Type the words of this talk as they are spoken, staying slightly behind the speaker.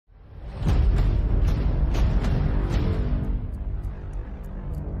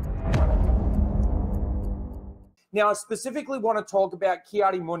Now, I specifically want to talk about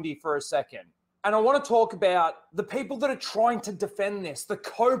Ki-Adi-Mundi for a second. And I want to talk about the people that are trying to defend this. The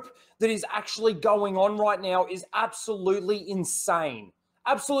cope that is actually going on right now is absolutely insane.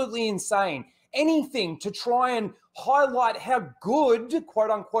 Absolutely insane. Anything to try and highlight how good,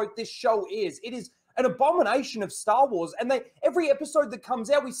 quote unquote, this show is. It is an abomination of Star Wars. And every episode that comes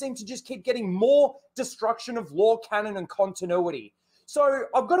out, we seem to just keep getting more destruction of lore, canon, and continuity. So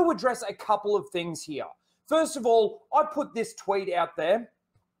I've got to address a couple of things here. First of all, I put this tweet out there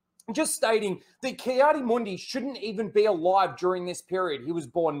just stating that Ki-Adi-Mundi shouldn't even be alive during this period. He was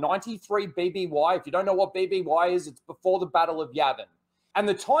born 93 BBY. If you don't know what BBY is, it's before the Battle of Yavin. And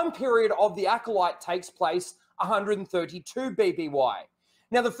the time period of the Acolyte takes place 132 BBY.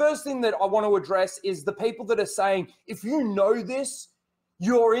 Now, the first thing that I want to address is the people that are saying, if you know this,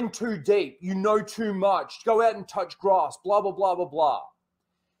 you're in too deep, you know too much, go out and touch grass, blah, blah, blah, blah, blah.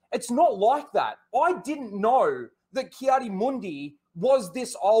 It's not like that. I didn't know that Ki-Adi-Mundi was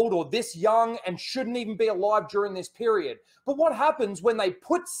this old or this young and shouldn't even be alive during this period. But what happens when they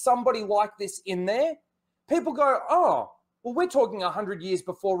put somebody like this in there? People go, oh, well, we're talking 100 years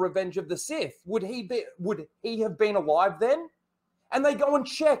before Revenge of the Sith. Would he have been alive then? And they go and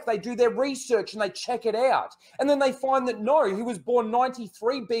check, they do their research and they check it out. And then they find that no, he was born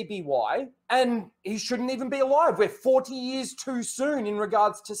 93 BBY and he shouldn't even be alive. We're 40 years too soon in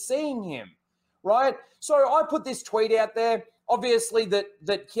regards to seeing him, right? So I put this tweet out there, obviously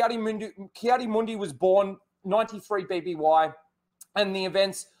that Ki-Adi-Mundi was born 93 BBY and the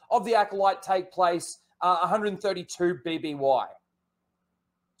events of the Acolyte take place 132 BBY.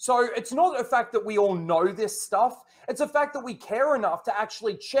 So it's not a fact that we all know this stuff. It's a fact that we care enough to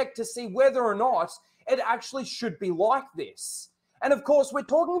actually check to see whether or not it actually should be like this. And of course, we're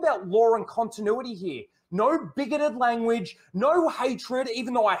talking about lore and continuity here. No bigoted language, no hatred,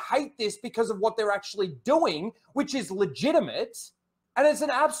 even though I hate this because of what they're actually doing, which is legitimate. And it's an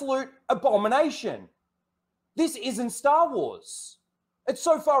absolute abomination. This isn't Star Wars. It's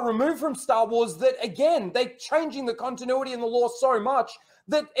so far removed from Star Wars that, again, they're changing the continuity and the lore so much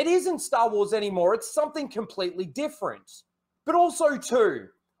that it isn't Star Wars anymore. It's something completely different. But also, too,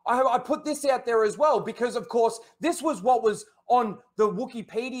 I put this out there as well because, of course, this was what was on the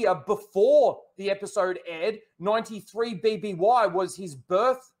Wikipedia before the episode aired. 93 BBY was his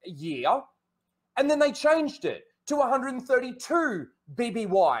birth year. And then they changed it to 132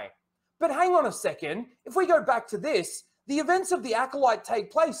 BBY. But hang on a second. If we go back to this, the events of the Acolyte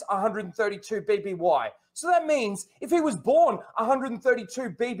take place 132 BBY. So that means if he was born 132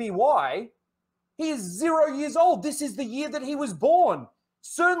 BBY, he is 0 years old. This is the year that he was born.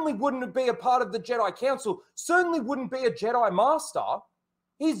 Certainly wouldn't be a part of the Jedi Council. Certainly wouldn't be a Jedi Master.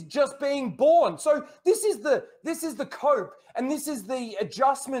 He's just being born. So this is the cope and this is the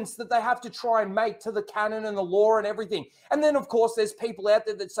adjustments that they have to try and make to the canon and the lore and everything. And then, of course, there's people out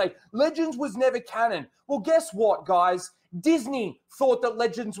there that say Legends was never canon. Well, guess what, guys? Disney thought that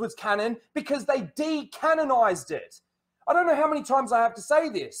Legends was canon because they de-canonized it. I don't know how many times I have to say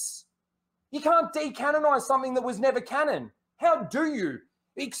this. You can't de-canonize something that was never canon. How do you?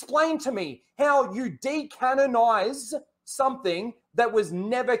 Explain to me how you de-canonize something that was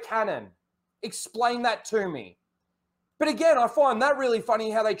never canon. Explain that to me. But again, I find that really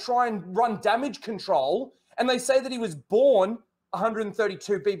funny how they try and run damage control and they say that he was born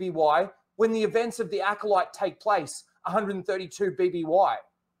 132 BBY when the events of the Acolyte take place 132 BBY.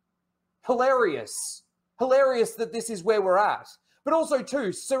 Hilarious. Hilarious that this is where we're at. But also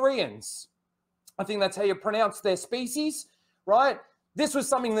too, Syrians. I think that's how you pronounce their species, right? This was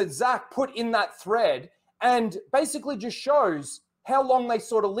something that Zach put in that thread and basically just shows how long they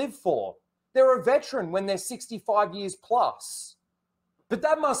sort of live for. They're a veteran when they're 65 years plus. But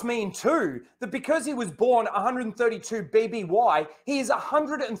that must mean too, that because he was born 132 BBY, he is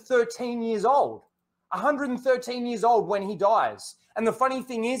 113 years old. 113 years old when he dies. And the funny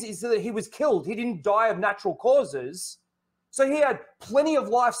thing is that he was killed. He didn't die of natural causes. So he had plenty of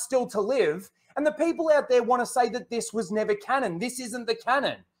life still to live. And the people out there want to say that this was never canon. This isn't the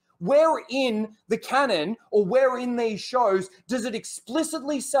canon. Where in the canon or where in these shows does it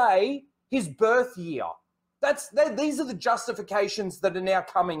explicitly say his birth year? These are the justifications that are now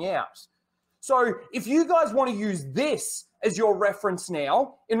coming out. So if you guys want to use this as your reference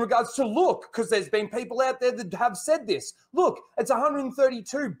now in regards to look, because there's been people out there that have said this, look, it's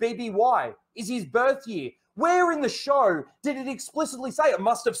 132 BBY is his birth year. Where in the show did it explicitly say? It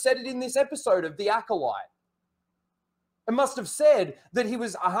must have said it in this episode of The Acolyte. It must have said that he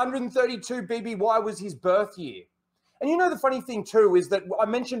was 132 BBY was his birth year. And you know the funny thing too is that I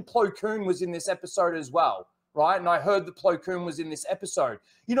mentioned Plo Koon was in this episode as well, right? And I heard that Plo Koon was in this episode.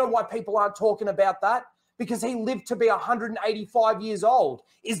 You know why people aren't talking about that? because he lived to be 185 years old.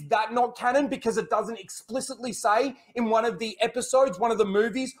 Is that not canon because it doesn't explicitly say in one of the episodes, one of the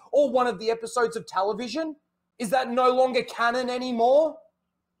movies, or one of the episodes of television? Is that no longer canon anymore?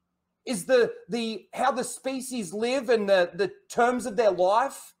 Is the how the species live and the terms of their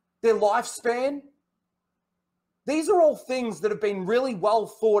life, their lifespan? These are all things that have been really well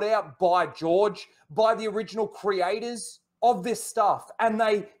thought out by George, by the original creators of this stuff. And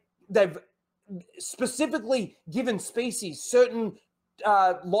they've specifically given species certain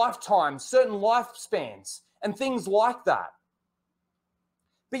lifetimes, certain lifespans, and things like that.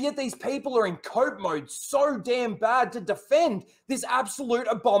 But yet these people are in cope mode so damn bad to defend this absolute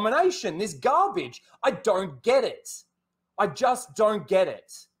abomination, this garbage. I don't get it. I just don't get it.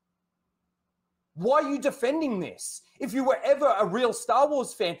 Why are you defending this? If you were ever a real Star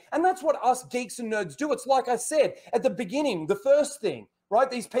Wars fan, and that's what us geeks and nerds do. It's like I said at the beginning, the first thing, right?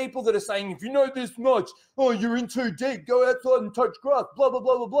 These people that are saying, if you know this much, oh, you're in too deep, go outside and touch grass, blah, blah,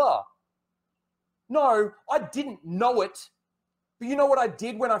 blah, blah, blah. No, I didn't know it. But you know what I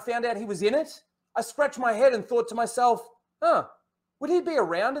did when I found out he was in it? I scratched my head and thought to myself, would he be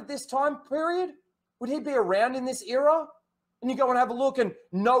around at this time period? Would he be around in this era? And you go and have a look and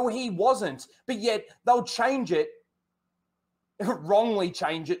no, he wasn't. But yet they'll change it, wrongly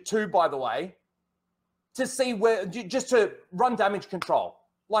change it too, by the way, to see where, just to run damage control,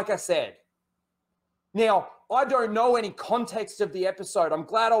 like I said. Now, I don't know any context of the episode. I'm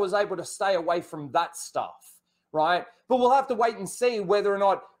glad I was able to stay away from that stuff, right? But we'll have to wait and see whether or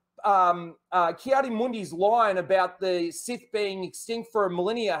not Ki-Adi-Mundi's line about the Sith being extinct for a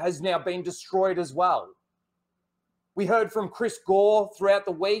millennia has now been destroyed as well. We heard from Chris Gore throughout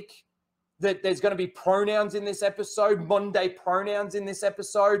the week that there's going to be pronouns in this episode, Monday pronouns in this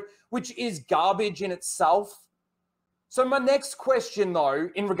episode, which is garbage in itself. So my next question, though,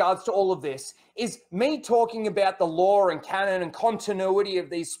 in regards to all of this, is me talking about the lore and canon and continuity of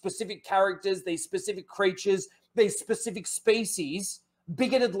these specific characters, these specific creatures, these specific species,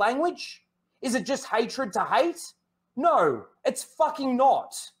 bigoted language? Is it just hatred to hate? No, it's fucking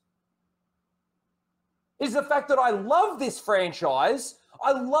not. Is the fact that I love this franchise,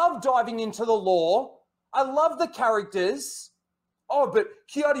 I love diving into the lore, I love the characters. Oh, but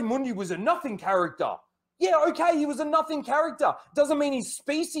Ki-Adi-Mundi was a nothing character. Yeah, okay, he was a nothing character. Doesn't mean his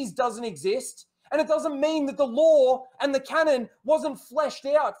species doesn't exist, and it doesn't mean that the lore and the canon wasn't fleshed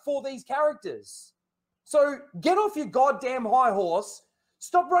out for these characters. So get off your goddamn high horse,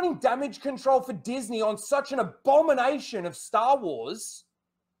 stop running damage control for Disney on such an abomination of Star Wars,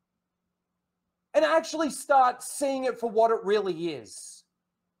 and actually start seeing it for what it really is.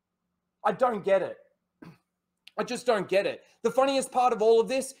 I don't get it. I just don't get it. The funniest part of all of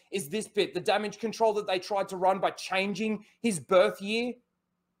this is this bit, the damage control that they tried to run by changing his birth year.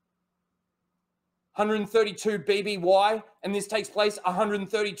 132 BBY, and this takes place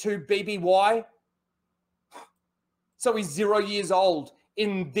 132 BBY. So he's 0 years old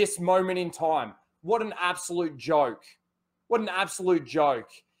in this moment in time. What an absolute joke. What an absolute joke.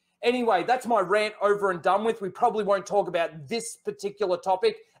 Anyway, that's my rant over and done with. We probably won't talk about this particular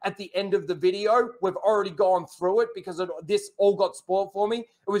topic at the end of the video. We've already gone through it because this all got spoiled for me.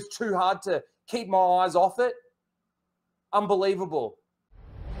 It was too hard to keep my eyes off it. Unbelievable.